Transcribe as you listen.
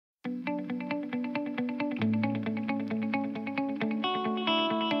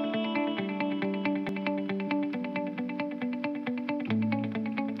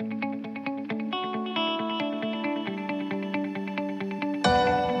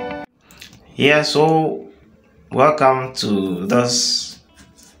Yeah, so welcome to this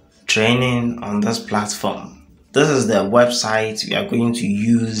training on this platform. This is the website we are going to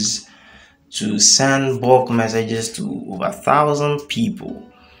use to send bulk messages to over 1,000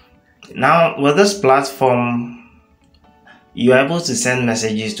 people. Now, with this platform, you are able to send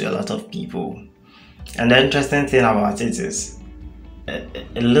messages to a lot of people. And the interesting thing about it is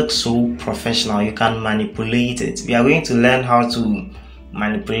it looks so professional. You can manipulate it. We are going to learn how to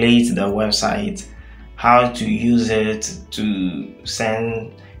manipulate the website, how to use it to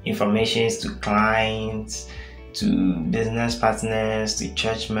send information to clients, to business partners, to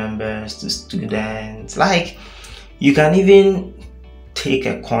church members, to students. Like, you can even take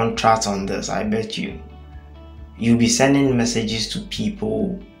a contract on this. I bet you'll be sending messages to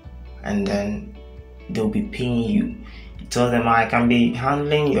people and then they'll be paying you. You tell them, I can be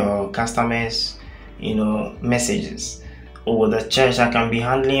handling your customers messages, or the church, I can be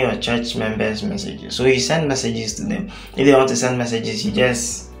handling your church members' messages. So you send messages to them. If they want to send messages, you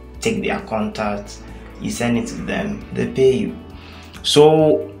just take their contact, you send it to them, they pay you.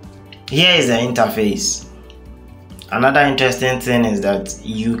 So here is the interface. Another interesting thing is that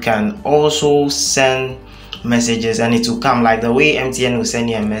you can also send messages and it will come like the way MTN will send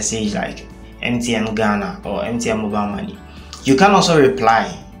you a message like MTN Ghana or MTN Mobile Money. You can also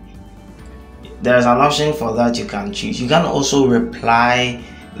reply. There's an option for that you can choose. You can also reply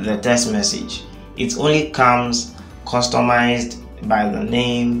the text message. It only comes customized by the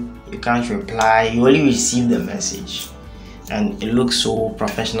name. You can't reply, you only receive the message, and it looks so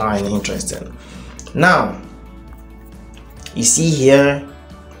professional and interesting. Now you see here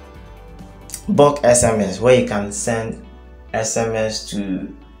bulk SMS, where you can send SMS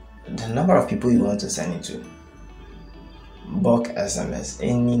to the number of people you want to send it to. Bulk SMS,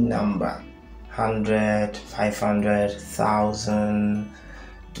 any number, 100, 500, 1,000,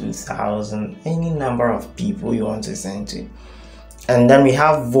 2,000, any number of people you want to send to. And then we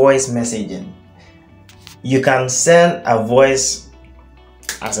have voice messaging. You can send a voice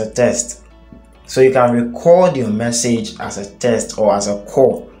as a text. So you can record your message as a text or as a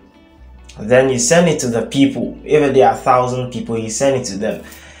call. Then you send it to the people. If there are 1,000 people, you send it to them.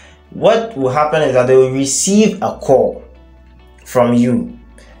 What will happen is that they will receive a call from you.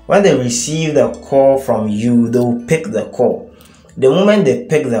 When they receive the call from you, they will pick the call. The moment they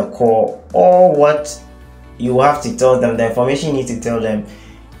pick the call, all what you have to tell them, the information you need to tell them,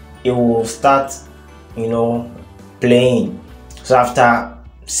 it will start, playing. So after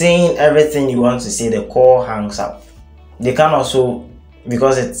saying everything you want to say, the call hangs up. They can also,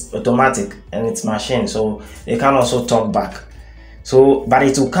 because it's automatic and it's machine, so they can also talk back. So, but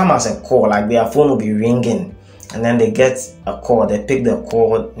it will come as a call, like their phone will be ringing, and then they get a call, they pick the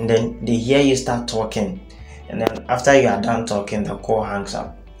call, and then they hear you start talking. And then after you are done talking, the call hangs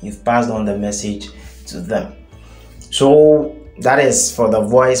up. You've passed on the message to them. So that is for the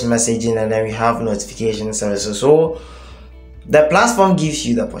voice messaging, and then we have notification services. So the platform gives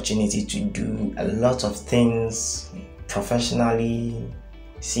you the opportunity to do a lot of things professionally.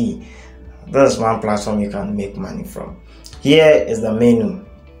 See, this is one platform you can make money from. Here is the menu.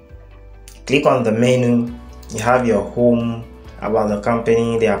 Click on the menu. You have your home, about the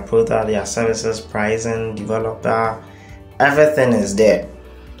company, their product, their services, pricing, developer, everything is there.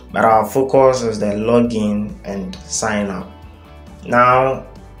 But our focus is the login and sign up. Now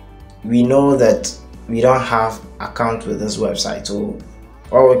we know that we don't have account with this website, so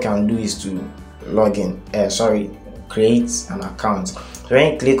all we can do is to create an account. So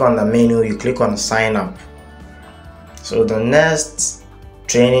when you click on the menu, you click on sign up. So the next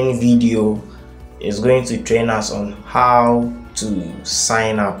training video is going to train us on how to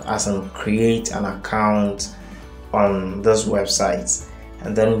sign up, as in create an account on this website,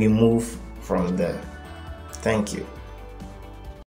 and then we move from there. Thank you.